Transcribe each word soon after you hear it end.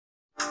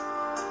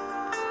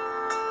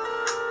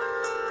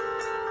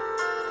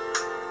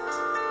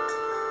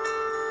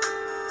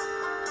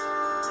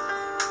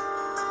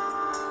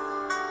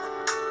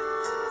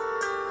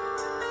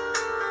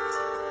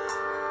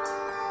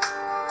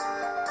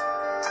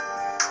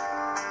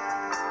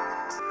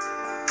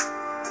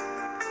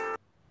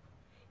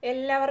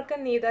എല്ലാവർക്കും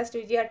നീതാസ്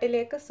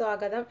രുചിയാട്ടിലേക്ക്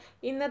സ്വാഗതം.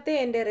 ഇന്നത്തെ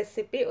എൻ്റെ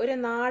റെസിപ്പി ഒരു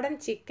നാടൻ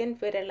ചിക്കൻ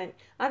പിരളൻ.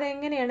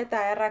 അതെങ്ങനെയാണ്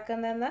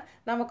തയ്യാറാക്കുന്നതെന്ന്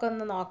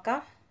നമുക്കൊന്ന്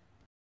നോക്കാം.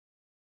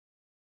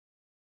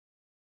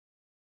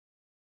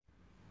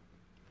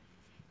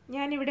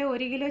 ഞാനിവിടെ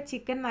 1 കിലോ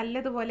ചിക്കൻ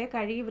നല്ലതുപോലെ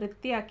കഴുകി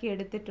വൃത്തിയാക്കി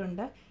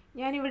എടുത്തിട്ടുണ്ട്.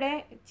 ഞാനിവിടെ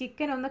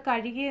ചിക്കൻ ഒന്ന്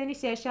കഴുകിയതിന്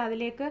ശേഷം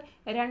അതിലേക്ക്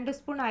 2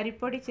 സ്പൂൺ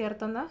അരിപ്പൊടി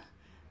ചേർത്തൊന്ന്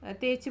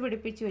തേച്ച്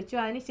പിടിപ്പിച്ച് വെച്ചു.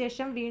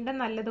 അതിനുശേഷം വീണ്ടും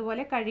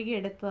നല്ലതുപോലെ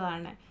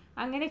കഴുകിയെടുത്തതാണ്.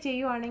 അങ്ങനെ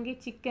ചെയ്യുവാണെങ്കിൽ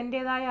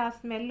ചിക്കൻ്റേതായ ആ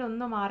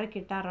സ്മെല്ലൊന്ന് മാറി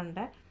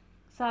കിട്ടാറുണ്ട്.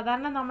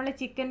 സാധാരണ നമ്മൾ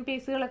ചിക്കൻ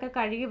പീസുകളൊക്കെ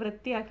കഴുകി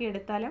വൃത്തിയാക്കി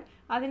എടുത്താലും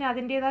അതിന്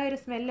അതിൻ്റേതായ ഒരു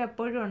സ്മെല്ല്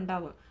എപ്പോഴും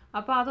ഉണ്ടാവും.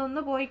 അപ്പോൾ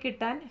അതൊന്ന് പോയി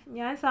കിട്ടാൻ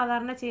ഞാൻ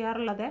സാധാരണ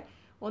ചെയ്യാറുള്ളത്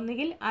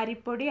ഒന്നുകിൽ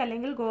അരിപ്പൊടി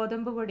അല്ലെങ്കിൽ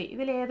ഗോതമ്പ് പൊടി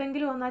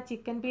ഇതിലേതെങ്കിലും ഒന്ന് ആ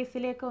ചിക്കൻ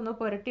പീസിലേക്ക് ഒന്ന്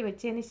പുരട്ടി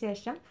വെച്ചതിന്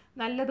ശേഷം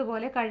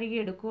നല്ലതുപോലെ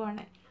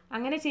കഴുകിയെടുക്കുവാണ്.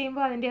 അങ്ങനെ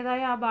ചെയ്യുമ്പോൾ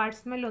അതിൻ്റേതായ ആ ബാഡ്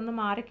സ്മെല്ലൊന്ന്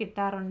മാറി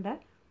കിട്ടാറുണ്ട്.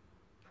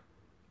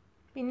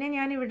 പിന്നെ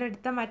ഞാൻ ഇവിടെ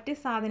എടുത്ത മറ്റ്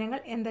സാധനങ്ങൾ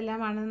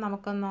എന്തെല്ലാമാണെന്ന്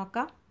നമുക്കൊന്ന്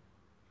നോക്കാം.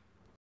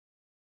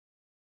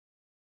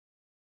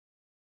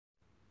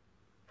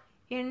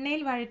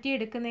 എണ്ണയിൽ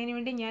വഴറ്റിയെടുക്കുന്നതിന്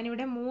വേണ്ടി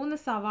ഞാനിവിടെ 3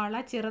 സവാള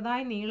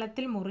ചെറുതായി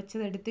നീളത്തിൽ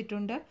മുറിച്ചത്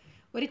എടുത്തിട്ടുണ്ട്.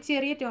 ഒരു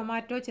ചെറിയ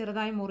ടൊമാറ്റോ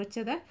ചെറുതായി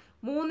മുറിച്ചത്,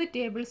 3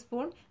 ടേബിൾ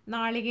സ്പൂൺ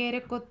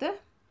നാളികേരക്കൊത്ത്,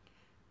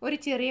 ഒരു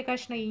ചെറിയ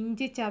കഷ്ണം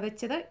ഇഞ്ചി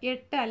ചതച്ചത്,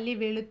 8 അല്ലി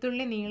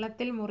വെളുത്തുള്ളി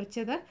നീളത്തിൽ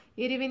മുറിച്ചത്,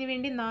 എരിവിന്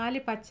വേണ്ടി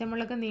 4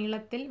 പച്ചമുളക്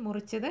നീളത്തിൽ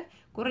മുറിച്ചത്,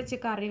 കുറച്ച്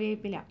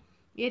കറിവേപ്പില.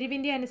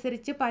 എരിവിൻ്റെ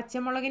അനുസരിച്ച്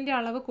പച്ചമുളകിൻ്റെ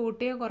അളവ്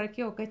കൂട്ടുകയോ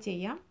കുറയ്ക്കുകയോ ഒക്കെ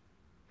ചെയ്യാം.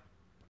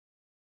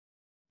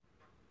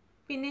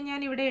 പിന്നെ ഞാൻ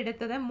ഇവിടെ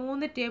എടുത്തത്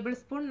 3 ടേബിൾ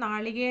സ്പൂൺ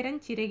നാളികേരം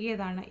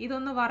ചിരകിയതാണ്.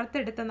 ഇതൊന്ന്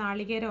വറുത്തെടുത്ത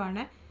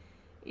നാളികേരമാണ്.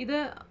 ഇത്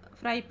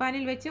ഫ്രൈ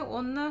പാനിൽ വെച്ച്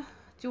ഒന്ന്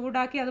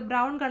ചൂടാക്കി അത്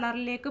ബ്രൗൺ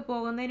കളറിലേക്ക്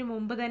പോകുന്നതിന്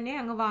മുമ്പ് തന്നെ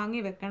അങ്ങ്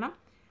വാങ്ങി വെക്കണം.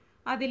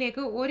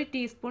 അതിലേക്ക് 1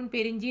 ടീസ്പൂൺ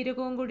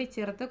പെരിഞ്ജീരകവും കൂടി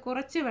ചേർത്ത്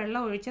കുറച്ച്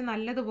വെള്ളം ഒഴിച്ച്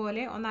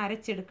നല്ലതുപോലെ ഒന്ന്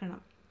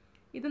അരച്ചെടുക്കണം.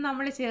 ഇത്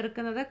നമ്മൾ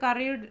ചേർക്കുന്നത്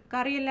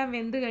കറിയെല്ലാം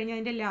വെന്ത് കഴിഞ്ഞ്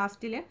അതിൻ്റെ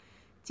ലാസ്റ്റിൽ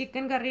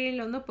ചിക്കൻ കറിയിൽ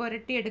ഒന്ന്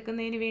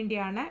പുരട്ടിയെടുക്കുന്നതിന്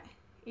വേണ്ടിയാണ്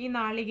ഈ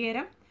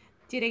നാളികേരം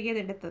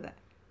ചിരകിയതെടുത്തത്.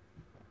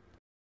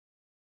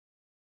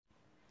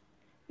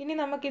 ഇനി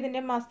നമുക്കിതിൻ്റെ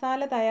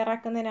മസാല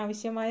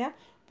തയ്യാറാക്കുന്നതിനാവശ്യമായ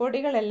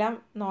പൊടികളെല്ലാം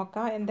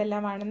നോക്കാം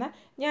എന്തെല്ലാമാണെന്ന്.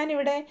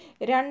 ഞാനിവിടെ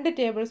 2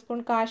 ടേബിൾ സ്പൂൺ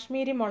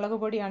കാശ്മീരി മുളക്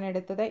പൊടിയാണ്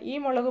എടുത്തത്. ഈ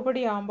മുളക്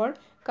പൊടി ആകുമ്പോൾ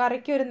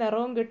കറിക്ക് ഒരു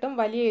നിറവും കിട്ടും,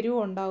 വലിയ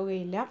എരിവും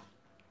ഉണ്ടാവുകയില്ല.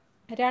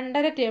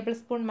 2.5 ടേബിൾ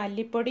സ്പൂൺ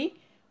മല്ലിപ്പൊടി,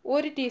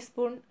 1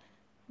 ടീസ്പൂൺ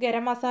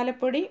ഗരം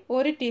മസാലപ്പൊടി,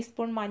 1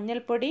 ടീസ്പൂൺ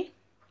മഞ്ഞൾപ്പൊടി,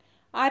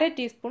 1/2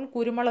 ടീസ്പൂൺ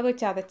കുരുമുളക്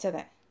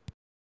ചതച്ചത്.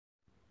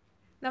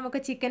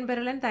 നമുക്ക് ചിക്കൻ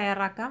പിരളൻ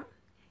തയ്യാറാക്കാം.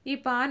 ഈ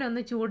പാൻ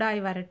ഒന്ന്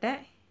ചൂടായി വരട്ടെ.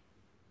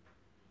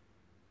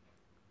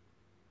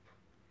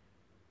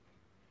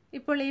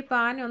 ഇപ്പോൾ ഈ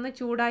പാൻ ഒന്ന്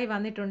ചൂടായി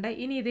വന്നിട്ടുണ്ട്.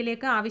 ഇനി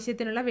ഇതിലേക്ക്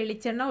ആവശ്യത്തിനുള്ള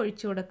വെളിച്ചെണ്ണ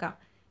ഒഴിച്ചു കൊടുക്കാം.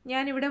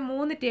 ഞാനിവിടെ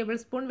 3 ടേബിൾ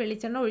സ്പൂൺ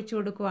വെളിച്ചെണ്ണ ഒഴിച്ചു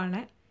കൊടുക്കുവാണ്.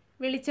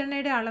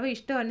 വെളിച്ചെണ്ണയുടെ അളവ്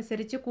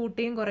ഇഷ്ടമനുസരിച്ച്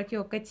കൂട്ടുകയും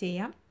കുറയ്ക്കുകയും ഒക്കെ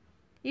ചെയ്യാം.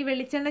 ഈ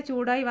വെളിച്ചെണ്ണ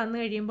ചൂടായി വന്നു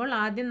കഴിയുമ്പോൾ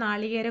ആദ്യം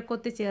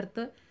നാളികേരക്കൊത്ത്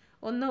ചേർത്ത്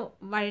ഒന്ന്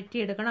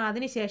വഴറ്റിയെടുക്കണം.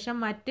 അതിനുശേഷം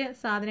മറ്റ്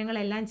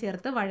സാധനങ്ങളെല്ലാം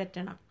ചേർത്ത്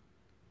വഴറ്റണം.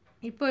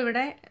 ഇപ്പോൾ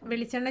ഇവിടെ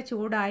വെളിച്ചെണ്ണ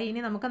ചൂടായി.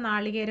 ഇനി നമുക്ക്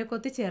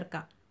നാളികേരക്കൊത്ത്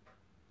ചേർക്കാം.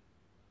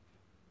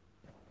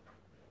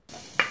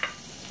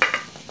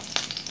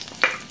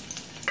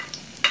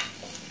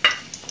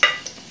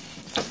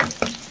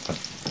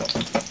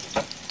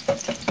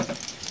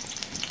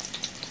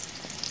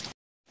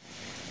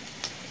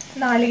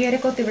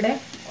 നാളികേരക്കൊത്ത് ഇവിടെ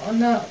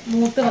ഒന്ന്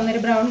മൂത്ത് വന്നൊരു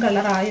ബ്രൗൺ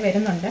കളറായി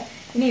വരുന്നുണ്ട്.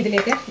 ഇനി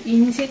ഇതിലേക്ക്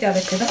ഇഞ്ചി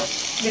ചതച്ചത്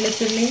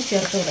വെളുത്തുള്ളിയും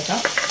ചേർത്ത്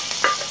കൊടുക്കാം.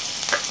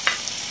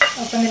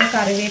 ഒപ്പം തന്നെ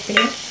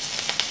കറിവേപ്പിലയും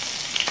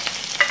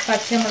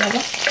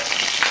പച്ചമുളകും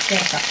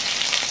ചേർക്കാം.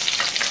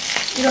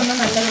 ഇതൊന്ന്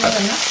നല്ലതുപോലെ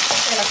ഒന്ന്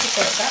ഇളക്കി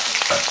കൊടുക്കാം.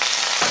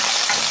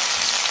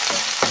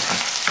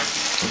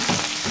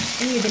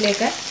 ഇനി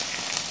ഇതിലേക്ക്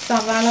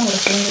സവാള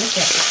മുറിച്ചതും കൂടി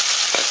ചേർക്കാം.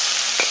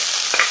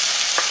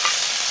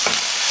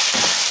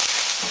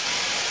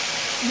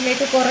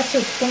 ഇതിലേക്ക് കുറച്ച്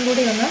ഉപ്പും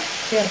കൂടി ഒന്ന്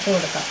ചേർത്ത്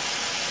കൊടുക്കാം.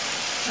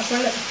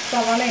 അപ്പോൾ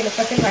സവാള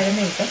എളുപ്പത്തിൽ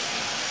വഴന്ന് കിട്ടും.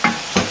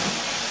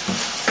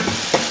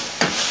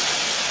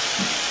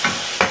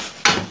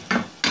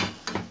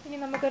 ഇനി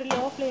നമുക്കൊരു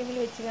ലോ ഫ്ലെയിമിൽ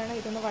വെച്ച് വേണം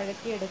ഇതൊന്ന്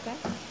വഴറ്റിയെടുക്കാൻ.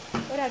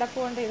 ഒരടപ്പ്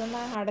കൊണ്ട്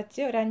ഇതൊന്ന്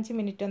അടച്ച് ഒരു 5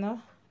 മിനിറ്റ് ഒന്ന്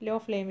ലോ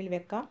ഫ്ലെയിമിൽ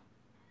വെക്കാം.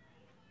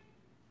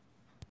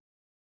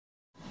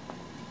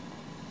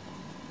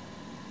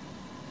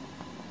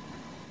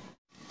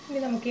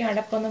 ഇനി നമുക്ക് ഈ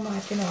അടപ്പൊന്ന്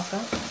മാറ്റി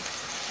നോക്കാം.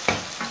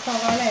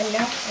 സവാള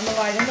എല്ലാം ഒന്ന്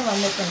വഴന്ന്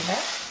വന്നിട്ടുണ്ട്.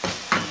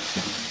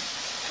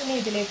 ഇനി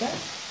ഇതിലേക്ക്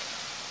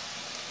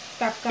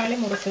തക്കാളി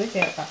മുറിച്ചത്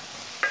ചേർക്കാം.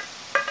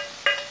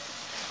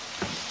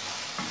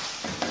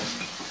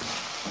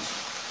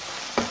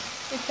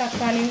 ഈ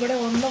തക്കാളിയും കൂടെ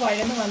ഒന്ന്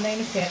വഴന്ന്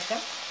വന്നതിന് ശേഷം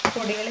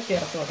പൊടികൾ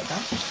ചേർത്ത്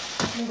കൊടുക്കാം.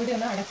 ഇതും കൂടി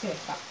ഒന്ന് അടച്ചു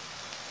വെക്കാം.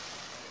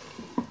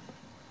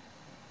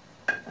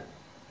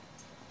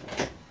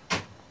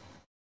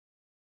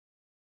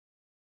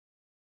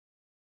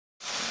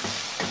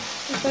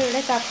 ഇപ്പോൾ ഇവിടെ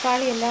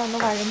തക്കാളി എല്ലാം ഒന്ന്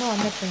വഴന്ന്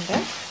വന്നിട്ടുണ്ട്.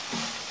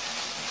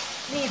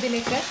 ഇനി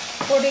ഇതിലേക്ക്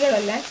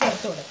പൊടികളെല്ലാം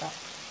ചേർത്ത് കൊടുക്കാം.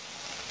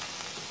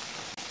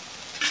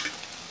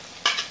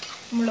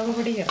 മുളക്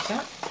പൊടി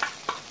ചേർക്കാം,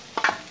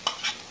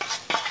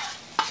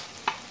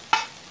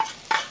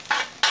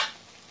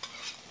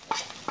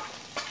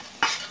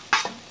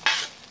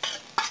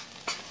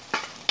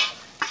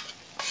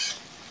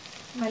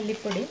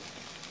 മല്ലിപ്പൊടി,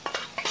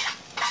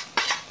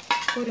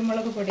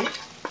 കുരുമുളക് പൊടി,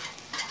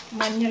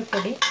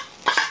 മഞ്ഞൾപ്പൊടി,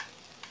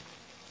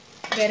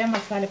 ഗരം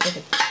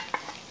മസാലപ്പൊടി.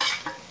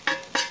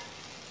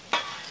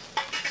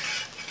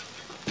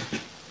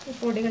 ഈ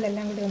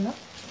പൊടികളെല്ലാം കൂടി ഒന്ന്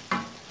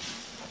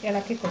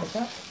ഇളക്കി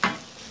കൊടുക്കാം.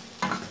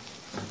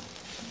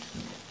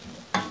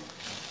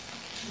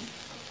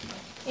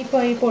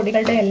 ഇപ്പോൾ ഈ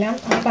പൊടികളുടെ എല്ലാം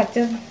ആ പച്ച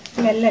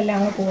സ്മെല്ലെല്ലാം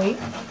അങ്ങ് പോയി.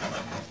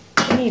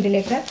 ഇനി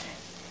ഇതിലേക്ക്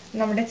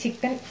നമ്മുടെ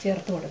ചിക്കൻ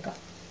ചേർത്ത് കൊടുക്കാം.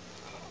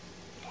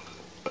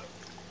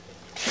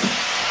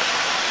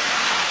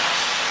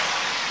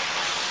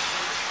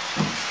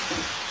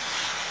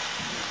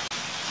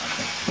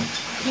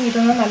 ഇനി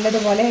ഇതൊന്ന്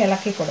നല്ലതുപോലെ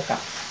ഇളക്കി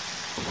കൊടുക്കാം.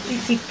 ഈ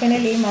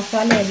ചിക്കനിൽ ഈ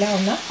മസാലയെല്ലാം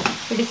ഒന്ന്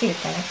പിടിച്ച്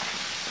കിട്ടണം.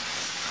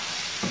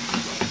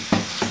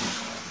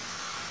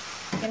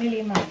 ചിക്കനിൽ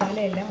ഈ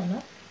മസാലയെല്ലാം ഒന്ന്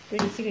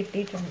പിടിച്ച്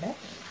കിട്ടിയിട്ടുണ്ട്.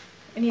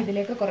 ഇനി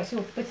ഇതിലേക്ക് കുറച്ച്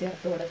ഉപ്പ്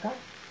ചേർത്ത് കൊടുക്കാം.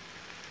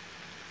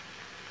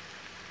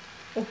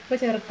 ഉപ്പ്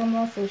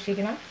ചേർക്കുമ്പോൾ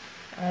സൂക്ഷിക്കണം,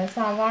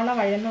 സവാള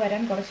വഴന്ന്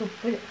വരാൻ കുറച്ച്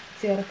ഉപ്പ്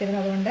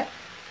ചേർത്തിരുന്നതുകൊണ്ട്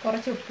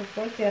കുറച്ച് ഉപ്പ്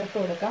ഇപ്പോൾ ചേർത്ത്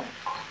കൊടുക്കാം.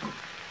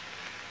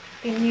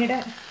 പിന്നീട്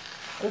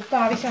ഉപ്പ്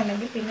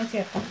ആവശ്യമുണ്ടെങ്കിൽ പിന്നെ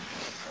ചേർക്കാം.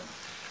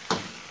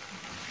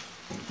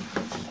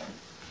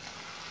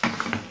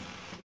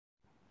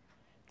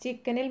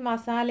 ചിക്കനിൽ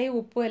മസാലയും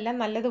ഉപ്പും എല്ലാം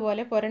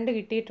നല്ലതുപോലെ പുരണ്ട്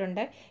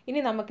കിട്ടിയിട്ടുണ്ട്. ഇനി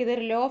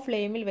നമുക്കിതൊരു ലോ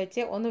ഫ്ലെയിമിൽ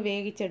വെച്ച് ഒന്ന്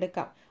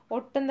വേവിച്ചെടുക്കാം.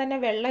 ഒട്ടും തന്നെ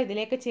വെള്ളം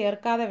ഇതിലേക്ക്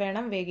ചേർക്കാതെ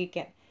വേണം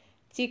വേവിക്കാൻ.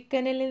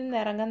 ചിക്കനിൽ നിന്ന്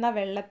ഇറങ്ങുന്ന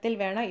വെള്ളത്തിൽ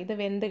വേണം ഇത്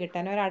വെന്ത്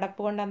കിട്ടാൻ.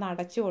 ഒരടപ്പ് കൊണ്ടൊന്ന്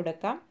അടച്ചു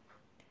കൊടുക്കാം.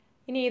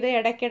 ഇനി ഇത്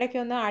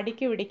ഇടയ്ക്കിടയ്ക്കൊന്ന്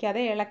അടുക്കി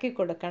പിടിക്കാതെ ഇളക്കി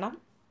കൊടുക്കണം.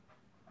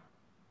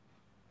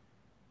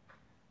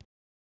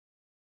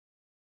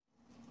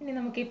 ഇനി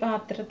നമുക്ക് ഈ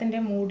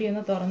പാത്രത്തിൻ്റെ മൂടി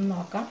ഒന്ന് തുറന്ന്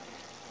നോക്കാം.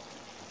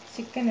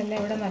 ചിക്കനെല്ലാം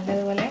ഇവിടെ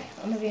നല്ലതുപോലെ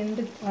ഒന്ന്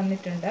വെന്ത്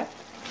വന്നിട്ടുണ്ട്.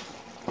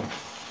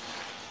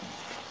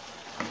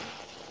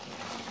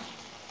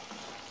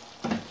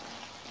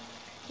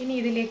 ഇനി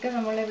ഇതിലേക്ക്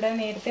നമ്മളിവിടെ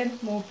നേരത്തെ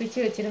മൂപ്പിച്ച്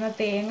വെച്ചിരുന്ന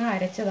തേങ്ങ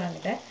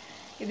അരച്ചതാണിത്.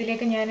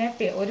 ഇതിലേക്ക് ഞാൻ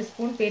ഒരു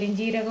സ്പൂൺ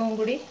പെരിഞ്ജീരകവും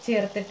കൂടി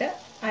ചേർത്തിട്ട്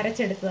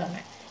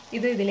അരച്ചെടുത്തതാണ്.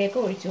 ഇത് ഇതിലേക്ക്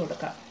ഒഴിച്ചു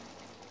കൊടുക്കാം.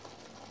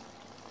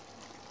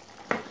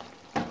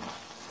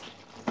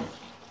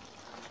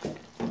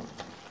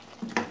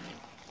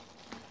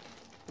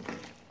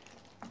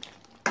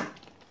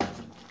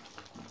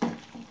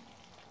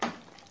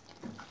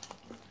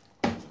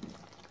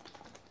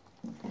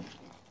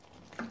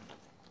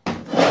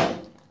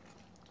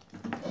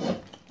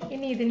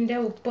 ഇനി ഇതിൻ്റെ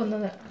ഉപ്പൊന്ന്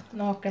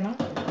നോക്കണം.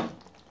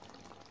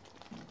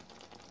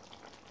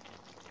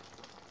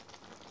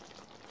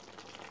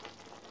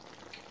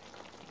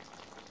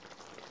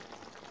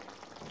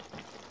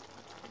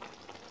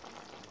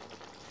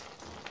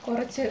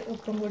 കുറച്ച്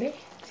ഉപ്പും കൂടി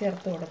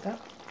ചേർത്ത് കൊടുക്കാം.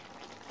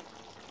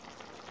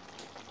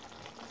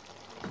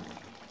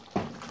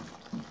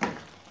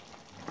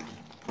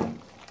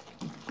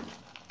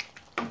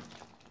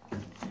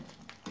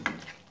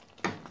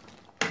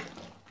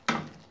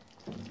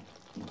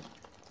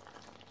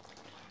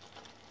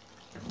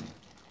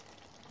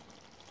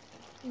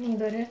 ഇനി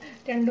ഇതൊരു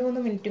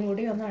 2-3 മിനിറ്റും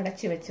കൂടി ഒന്ന്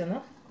അടച്ചു വെച്ചൊന്ന്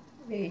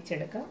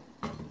വേവിച്ചെടുക്കാം.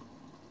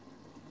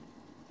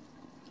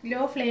 ലോ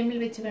ഫ്ലെയിമിൽ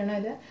വെച്ച് വേണം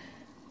ഇത്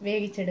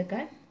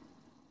വേവിച്ചെടുക്കാൻ.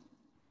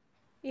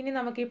 ഇനി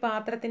നമുക്ക് ഈ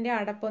പാത്രത്തിൻ്റെ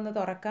അടപ്പൊന്ന്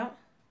തുറക്കാം.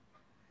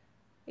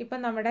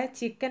 ഇപ്പം നമ്മുടെ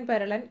ചിക്കൻ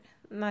പെരളൻ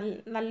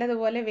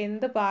നല്ലതുപോലെ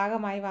വെന്ത്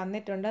പാകമായി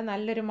വന്നിട്ടുണ്ട്.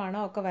 നല്ലൊരു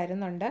മണമൊക്കെ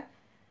വരുന്നുണ്ട്.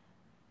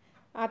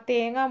 ആ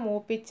തേങ്ങ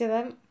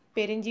മൂപ്പിച്ചതും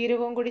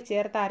പെരിഞ്ജീരകവും കൂടി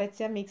ചേർത്ത്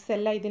അരച്ച മിക്സ്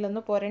എല്ലാം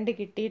ഇതിലൊന്ന് പുരണ്ട്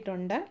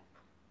കിട്ടിയിട്ടുണ്ട്.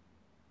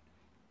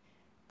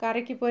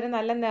 കറിക്കിപ്പോൾ ഒരു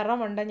നല്ല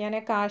നിറമുണ്ട്. ഞാൻ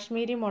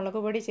കാശ്മീരി മുളക്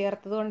പൊടി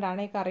ചേർത്തത്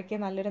കൊണ്ടാണ് ഈ കറിക്ക്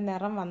നല്ലൊരു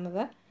നിറം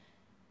വന്നത്.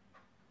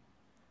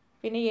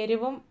 പിന്നെ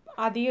എരിവും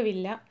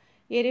അധികമില്ല.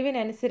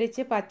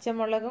 എരിവിനനുസരിച്ച്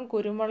പച്ചമുളകും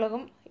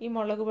കുരുമുളകും ഈ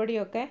മുളക്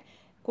പൊടിയൊക്കെ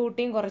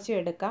കൂട്ടിയും കുറച്ചും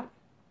എടുക്കാം.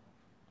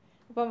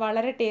 അപ്പം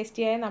വളരെ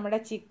ടേസ്റ്റിയായ നമ്മുടെ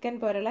ചിക്കൻ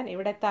പെരളൻ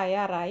ഇവിടെ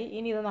തയ്യാറായി.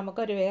 ഇനി ഇത്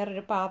നമുക്കൊരു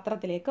വേറൊരു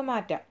പാത്രത്തിലേക്ക്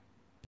മാറ്റാം.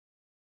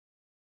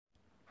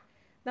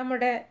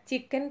 നമ്മുടെ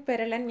ചിക്കൻ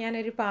പെരളൻ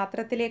ഞാനൊരു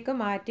പാത്രത്തിലേക്ക്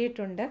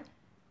മാറ്റിയിട്ടുണ്ട്.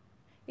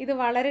 ഇത്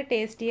വളരെ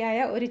ടേസ്റ്റിയായ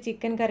ഒരു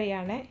ചിക്കൻ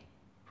കറിയാണ്.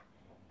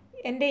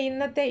 എൻ്റെ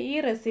ഇന്നത്തെ ഈ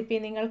റെസിപ്പി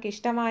നിങ്ങൾക്ക്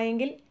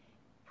ഇഷ്ടമായെങ്കിൽ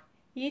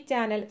ഈ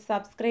ചാനൽ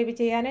സബ്സ്ക്രൈബ്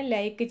ചെയ്യാനും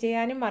ലൈക്ക്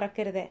ചെയ്യാനും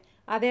മറക്കരുത്.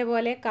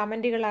 അതേപോലെ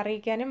കമൻറ്റുകൾ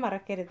അറിയിക്കാനും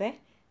മറക്കരുത്.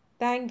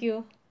 Thank you.